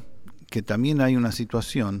sabido, que también hay una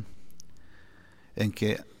situación en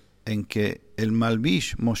que el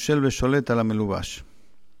Malbish Moshel Besholet a la Melubash,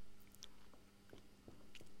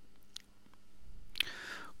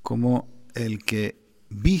 como el que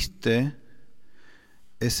viste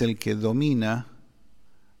es el que domina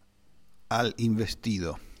al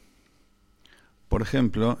investido. Por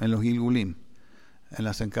ejemplo, en los Gilgulim, en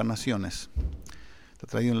las encarnaciones. Está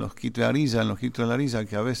traído en los Kitri Arisa,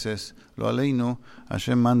 que a veces lo aleino,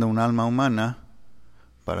 Hashem manda un alma humana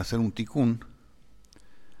para hacer un tikkun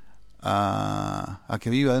a que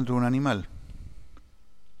viva dentro de un animal.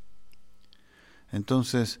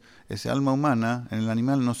 Entonces, ese alma humana en el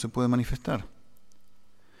animal no se puede manifestar.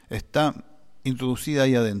 Está introducida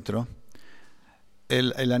ahí adentro.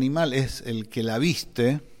 El animal es el que la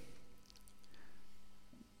viste,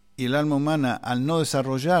 y el alma humana, al no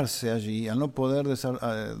desarrollarse allí, al no poder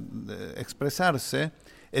expresarse,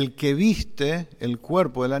 el que viste el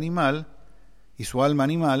cuerpo del animal y su alma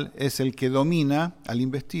animal es el que domina al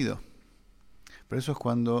investido. Pero eso es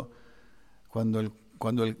cuando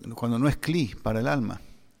no es cli para el alma.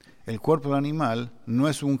 El cuerpo del animal no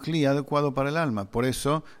es un cli adecuado para el alma, por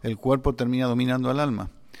eso el cuerpo termina dominando al alma.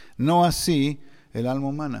 No así el alma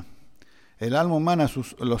humana. El alma humana,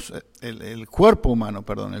 el cuerpo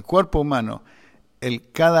humano,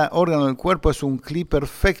 cada órgano del cuerpo es un cli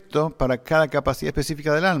perfecto para cada capacidad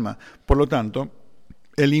específica del alma. Por lo tanto,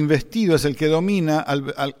 el investido es el que domina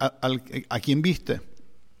a quien viste.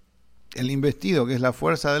 El investido, que es la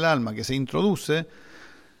fuerza del alma que se introduce,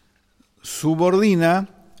 subordina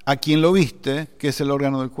a quien lo viste, que es el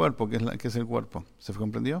órgano del cuerpo, que es el cuerpo. ¿Se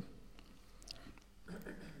comprendió?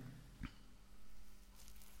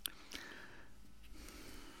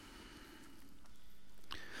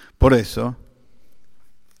 Por eso,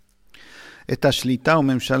 esta shlita o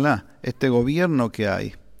memshalá, este gobierno que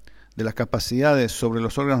hay de las capacidades sobre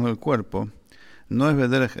los órganos del cuerpo, no es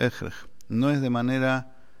bederech echrech, no es de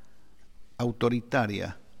manera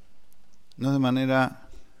autoritaria, no es de manera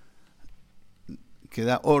que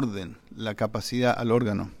da orden la capacidad al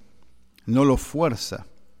órgano, no lo fuerza,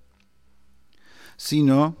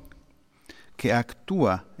 sino que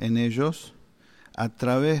actúa en ellos a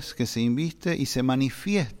través que se inviste y se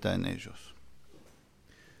manifiesta en ellos.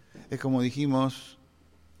 Es como dijimos,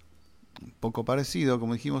 un poco parecido,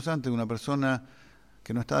 como dijimos antes, una persona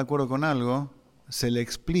que no está de acuerdo con algo, se le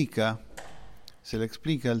explica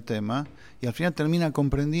el tema y al final termina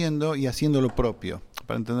comprendiendo y haciendo lo propio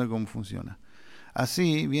para entender cómo funciona.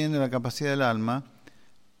 Así viene la capacidad del alma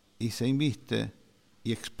y se inviste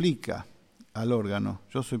y explica al órgano: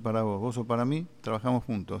 yo soy para vos, vos sos para mí, trabajamos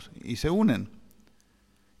juntos, y se unen.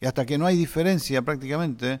 Y hasta que no hay diferencia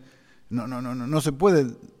prácticamente, no se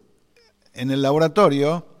puede en el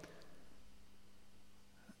laboratorio,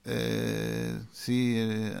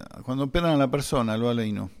 cuando operan a la persona, lo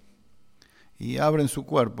aleino, y abren su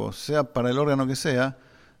cuerpo, sea para el órgano que sea,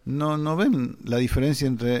 no ven la diferencia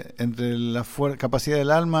entre la capacidad del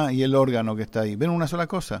alma y el órgano que está ahí. Ven una sola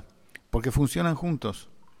cosa, porque funcionan juntos.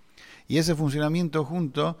 Y ese funcionamiento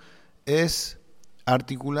junto es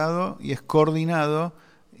articulado y es coordinado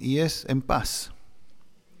y es en paz.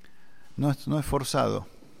 No es forzado.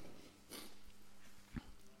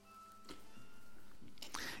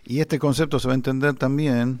 Y este concepto se va a entender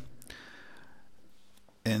también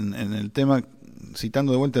en el tema,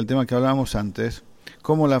 citando de vuelta el tema que hablábamos antes,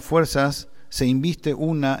 cómo las fuerzas se inviste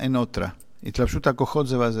una en otra. Y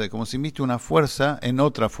como se inviste una fuerza en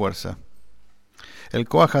otra fuerza. El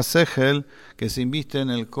koach hasechel, que se inviste en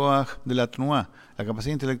el koach de la tnuá, la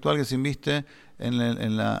capacidad intelectual que se inviste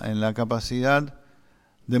en la capacidad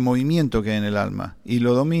de movimiento que hay en el alma, y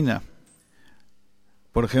lo domina.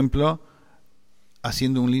 Por ejemplo,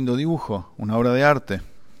 haciendo un lindo dibujo, una obra de arte.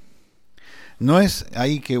 No es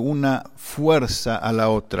ahí que una fuerza a la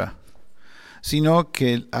otra, sino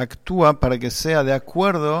que actúa para que sea de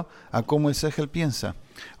acuerdo a cómo el Sehel piensa.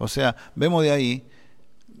 O sea, vemos de ahí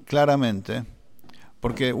claramente,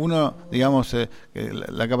 porque uno, digamos,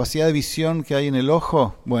 la capacidad de visión que hay en el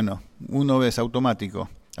ojo, bueno, uno ve, es automático.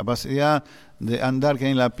 La capacidad de andar que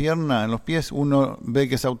hay en la pierna, en los pies, uno ve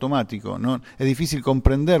que es automático. ¿No? Es difícil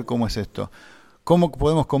comprender cómo es esto. ¿Cómo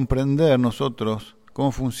podemos comprender nosotros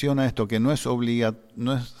cómo funciona esto, que no es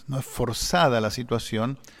forzada la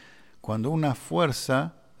situación, cuando una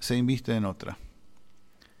fuerza se inviste en otra?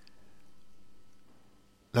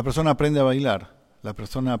 La persona aprende a bailar, la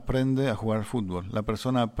persona aprende a jugar al fútbol, la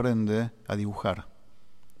persona aprende a dibujar.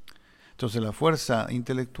 Entonces la fuerza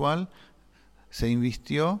intelectual se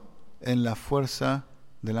invistió en la fuerza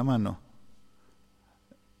de la mano,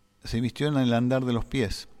 se invistió en el andar de los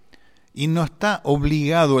pies. Y no está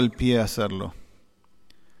obligado el pie a hacerlo.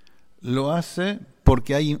 Lo hace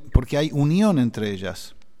porque hay unión entre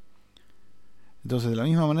ellas. Entonces, de la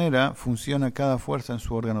misma manera, funciona cada fuerza en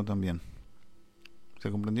su órgano también.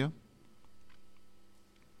 ¿Se comprendió?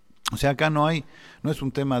 O sea, acá no es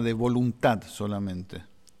un tema de voluntad solamente.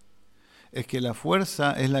 Es que la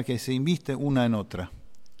fuerza es la que se inviste una en otra.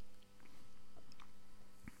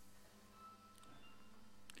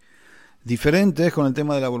 Diferente es con el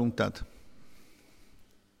tema de la voluntad.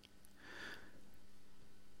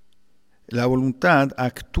 La voluntad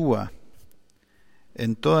actúa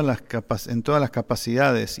en todas las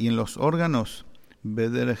capacidades y en los órganos,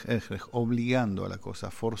 obligando a la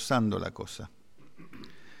cosa, forzando la cosa.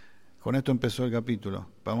 Con esto empezó el capítulo.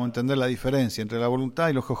 Vamos a entender la diferencia entre la voluntad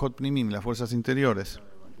y los jojot pnimim, las fuerzas interiores.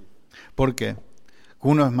 ¿Por qué?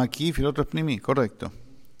 Uno es makif y el otro es pnimí, correcto.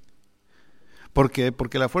 ¿Por qué?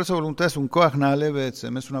 Porque la fuerza de voluntad es un koach na'ale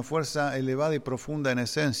be'etzem, es una fuerza elevada y profunda en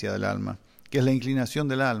esencia del alma, que es la inclinación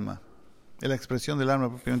del alma. es la expresión del alma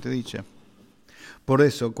propiamente dicha. Por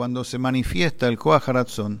eso, cuando se manifiesta el Koach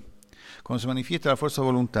HaRatzon, cuando se manifiesta la fuerza de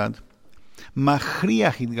voluntad,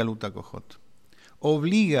 Machriach Hitgalut HaKochot,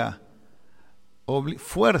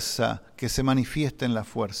 fuerza que se manifiesta en las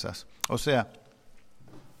fuerzas. O sea,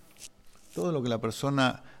 todo lo que la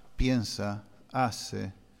persona piensa,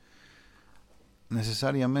 hace,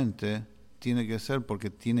 necesariamente tiene que ser porque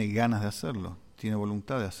tiene ganas de hacerlo, tiene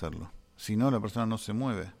voluntad de hacerlo. Si no, la persona no se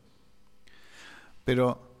mueve.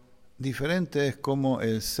 Pero diferente es cómo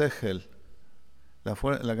el sejel,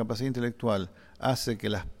 la capacidad intelectual, hace que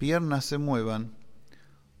las piernas se muevan,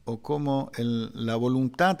 o cómo la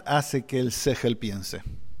voluntad hace que el sejel piense.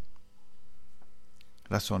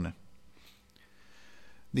 Razone.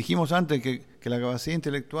 Dijimos antes que la capacidad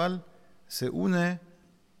intelectual se une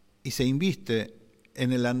y se inviste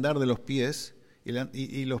en el andar de los pies,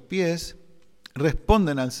 y los pies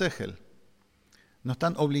responden al sejel. No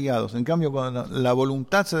están obligados. En cambio, cuando la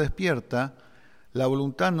voluntad se despierta, la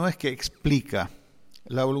voluntad no es que explica,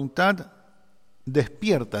 la voluntad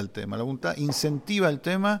despierta el tema, la voluntad incentiva el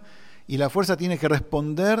tema y la fuerza tiene que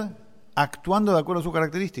responder actuando de acuerdo a su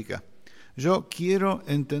característica. Yo quiero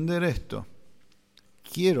entender esto,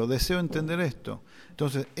 deseo entender esto.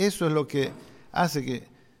 Entonces, eso es lo que hace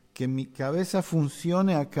que mi cabeza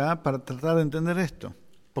funcione acá para tratar de entender esto.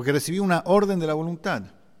 Porque recibí una orden de la voluntad.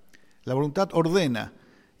 La voluntad ordena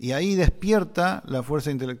y ahí despierta la fuerza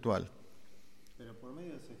intelectual. Pero por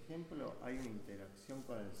medio de ese ejemplo hay una interacción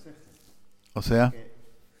con el sejel. O sea, porque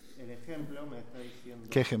el ejemplo me está diciendo...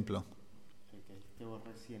 ¿qué ejemplo? El que dijiste vos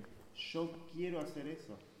recién. Yo quiero hacer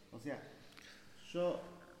eso. O sea, yo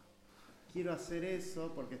quiero hacer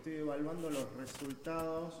eso porque estoy evaluando los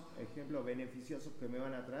resultados, ejemplos beneficiosos que me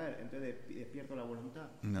van a traer. Entonces despierto la voluntad.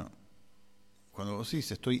 No. Cuando vos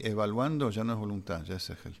decís estoy evaluando, ya no es voluntad, ya es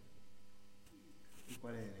sejel. ¿Y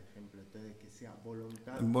cuál es el ejemplo? Entonces, que sea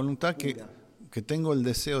voluntad. Voluntad pura. que tengo el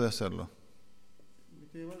deseo de hacerlo. Me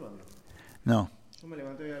estoy evaluando. No. Yo me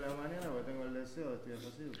levanto hoy a la mañana porque tengo el deseo de estudiar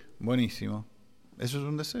fácil. Buenísimo. Eso es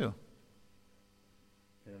un deseo.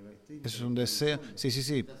 Pero lo estoy Eso es un deseo.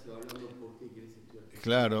 Sí.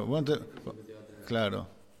 Claro. Claro.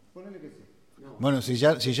 Ponele que sí. Bueno, si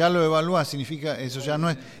ya lo evalúas, significa eso ya no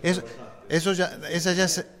es eso ya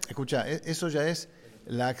es, escuchá, eso ya es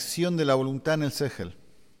la acción de la voluntad en el sejel.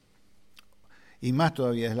 Y más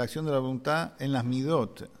todavía, es la acción de la voluntad en las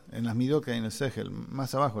midot que hay en el sejel,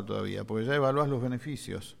 más abajo todavía, porque ya evalúas los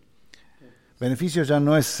beneficios. Beneficio ya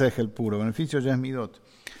no es sejel puro, beneficio ya es midot,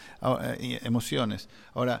 emociones.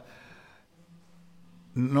 Ahora,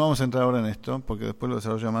 no vamos a entrar ahora en esto, porque después lo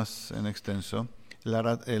desarrolla más en extenso.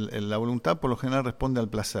 La voluntad por lo general responde al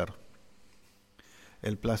placer.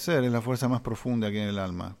 El placer es la fuerza más profunda que hay en el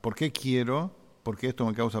alma. ¿Por qué quiero? Porque esto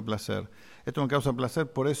me causa placer. Esto me causa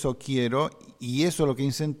placer, por eso quiero, y eso es lo que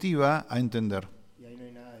incentiva a entender. ¿Y ahí no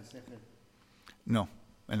hay nada de sejel? No,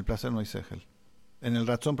 en el placer no hay sejel. En el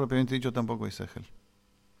razón propiamente dicho tampoco hay sejel.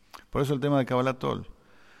 Por eso el tema de Kabbalat Ol.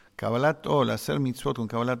 Kabbalat Ol, hacer mitzvot con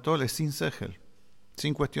Kabbalat Ol es sin sejel,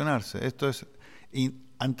 sin cuestionarse. Esto es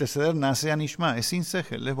anteceder nace anishma, es sin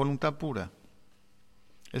sejel, es voluntad pura.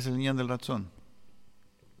 Es el ñan del razón.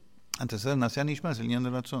 Anteceder nace anishma es el ñan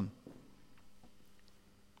del razón.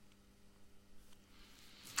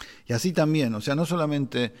 Y así también, o sea, no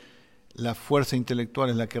solamente la fuerza intelectual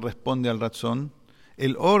es la que responde al razón,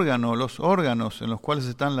 los órganos en los cuales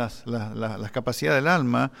están las capacidades del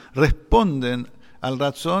alma, responden al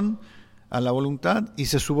razón, a la voluntad y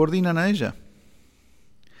se subordinan a ella.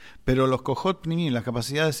 Pero los kohot pnimim, las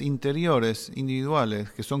capacidades interiores,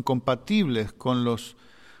 individuales, que son compatibles con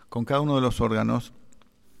cada uno de los órganos,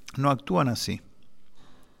 no actúan así.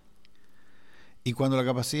 Y cuando la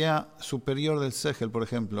capacidad superior del sejel, por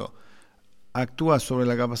ejemplo, actúa sobre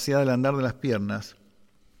la capacidad del andar de las piernas,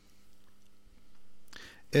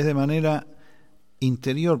 es de manera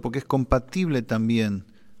interior, porque es compatible también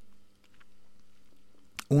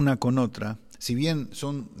una con otra. Si bien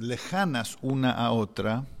son lejanas una a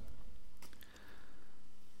otra,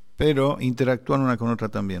 pero interactúan una con otra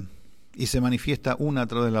también. Y se manifiesta una a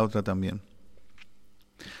través de la otra también.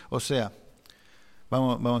 O sea,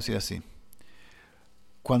 vamos a decir así.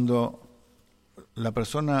 Cuando la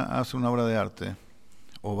persona hace una obra de arte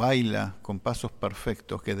o baila con pasos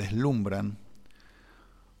perfectos que deslumbran,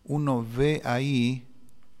 uno ve ahí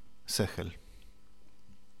sejel.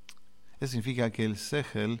 Eso significa que el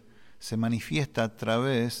sejel se manifiesta a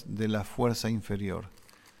través de la fuerza inferior.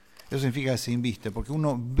 Eso significa que se inviste, porque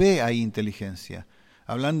uno ve ahí inteligencia.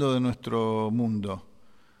 Hablando de nuestro mundo,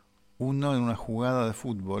 uno en una jugada de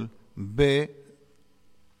fútbol ve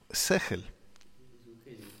sejel.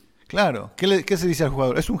 Claro, ¿qué se dice al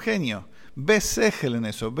jugador? Es un genio. ve segel en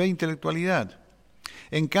eso, ve intelectualidad.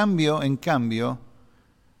 En cambio,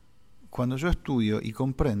 cuando yo estudio y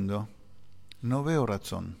comprendo, no veo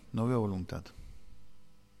razón, no veo voluntad.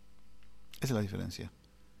 Esa es la diferencia.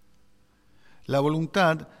 La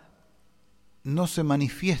voluntad no se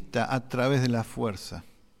manifiesta a través de la fuerza.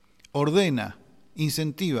 Ordena,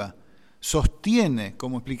 incentiva, sostiene,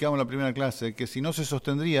 como explicamos en la primera clase, que si no se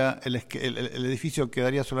sostendría, el edificio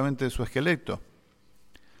quedaría solamente de su esqueleto.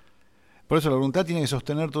 Por eso la voluntad tiene que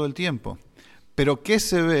sostener todo el tiempo. Pero ¿qué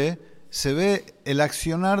se ve? Se ve el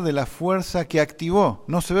accionar de la fuerza que activó,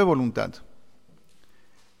 no se ve voluntad.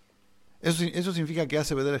 Eso significa que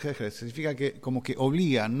hace Beder Jejer, significa que como que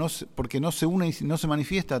obliga, porque no se une y no se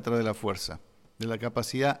manifiesta a través de la fuerza, de la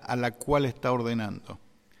capacidad a la cual está ordenando.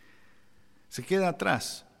 Se queda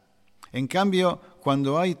atrás. En cambio,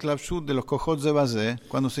 cuando hay tlapshut de los kohot zebazé,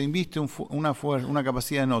 cuando se inviste una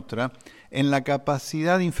capacidad en otra, en la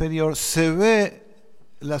capacidad inferior se ve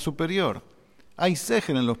la superior. Hay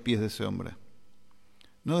segel en los pies de ese hombre.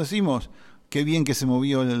 No decimos qué bien que se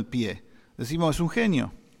movió el pie, decimos es un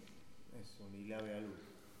genio. Es un hilave a luz.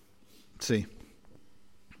 Sí.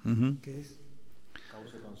 ¿Qué es?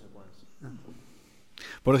 Causa y consecuencia.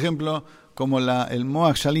 Por ejemplo, como el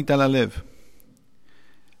Moach Shalit al Alev.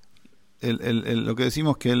 Lo que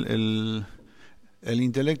decimos que el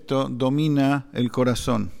intelecto domina el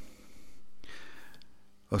corazón.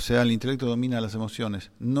 O sea, el intelecto domina las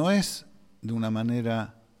emociones. No es de una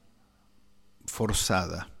manera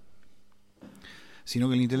forzada, sino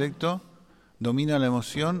que el intelecto domina la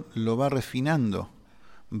emoción, lo va refinando,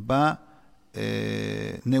 va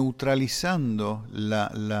neutralizando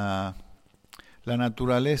la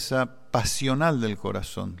naturaleza pasional del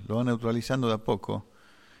corazón, lo va neutralizando de a poco,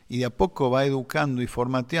 y de a poco va educando y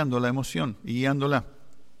formateando la emoción y guiándola.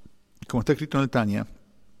 Como está escrito en el Tanya,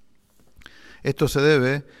 esto se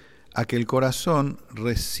debe a que el corazón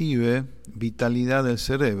recibe vitalidad del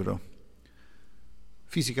cerebro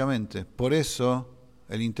físicamente. Por eso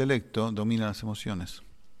el intelecto domina las emociones.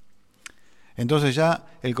 Entonces ya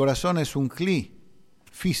el corazón es un cli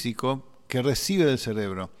físico que recibe del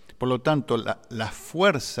cerebro. Por lo tanto, las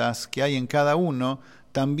fuerzas que hay en cada uno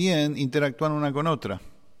también interactúan una con otra.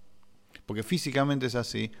 Porque físicamente es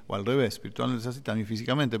así, o al revés, espiritualmente es así, también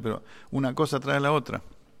físicamente, pero una cosa trae a la otra.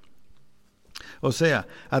 O sea,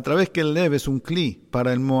 a través que el lev es un cli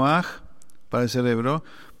para el moaj, para el cerebro,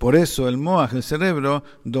 por eso el moaj, el cerebro,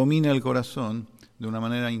 domina el corazón de una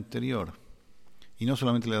manera interior. Y no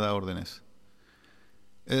solamente le da órdenes.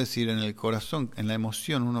 Es decir, en el corazón, en la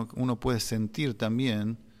emoción, uno puede sentir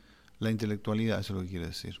también la intelectualidad, eso es lo que quiere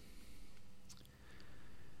decir.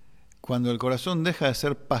 Cuando el corazón deja de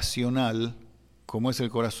ser pasional, como es el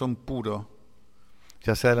corazón puro,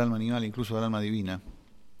 ya sea del alma animal, incluso del alma divina,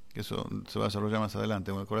 que eso se va a desarrollar más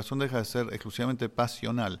adelante, cuando el corazón deja de ser exclusivamente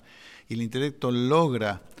pasional y el intelecto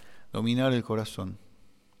logra dominar el corazón,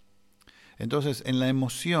 entonces en la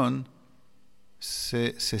emoción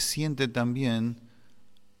se siente también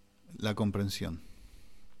la comprensión.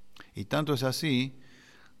 Y tanto es así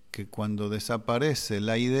que cuando desaparece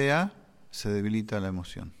la idea, se debilita la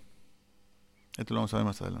emoción. Esto lo vamos a ver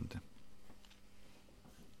más adelante.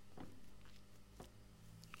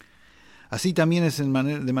 Así también es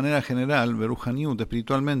de manera general, Beruj Haniut,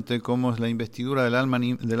 espiritualmente, como es la investidura del alma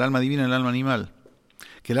divina en el alma animal.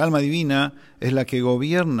 Que el alma divina es la que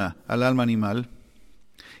gobierna al alma animal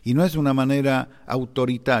y no es de una manera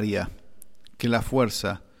autoritaria que la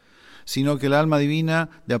fuerza, sino que el alma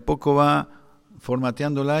divina de a poco va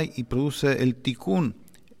formateándola y produce el tikkun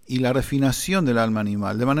y la refinación del alma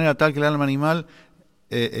animal, de manera tal que el alma animal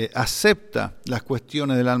acepta las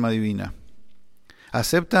cuestiones del alma divina.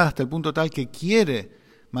 Acepta hasta el punto tal que quiere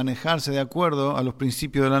manejarse de acuerdo a los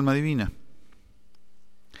principios del alma divina.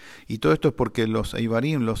 Y todo esto es porque los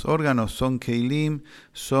eivarim, los órganos, son keilim,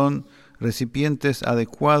 son recipientes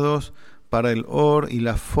adecuados para el or y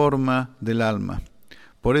la forma del alma.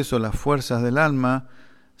 Por eso las fuerzas del alma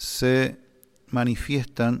se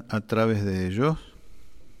manifiestan a través de ellos.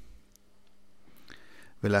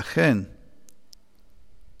 Velajen.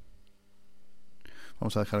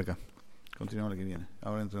 Vamos a dejar acá. Continuamos la que viene.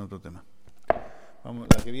 Ahora entra en otro tema.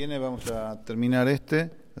 La que viene vamos a terminar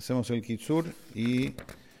hacemos el kitsur y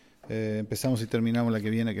empezamos y terminamos la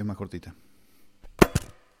que viene, que es más cortita.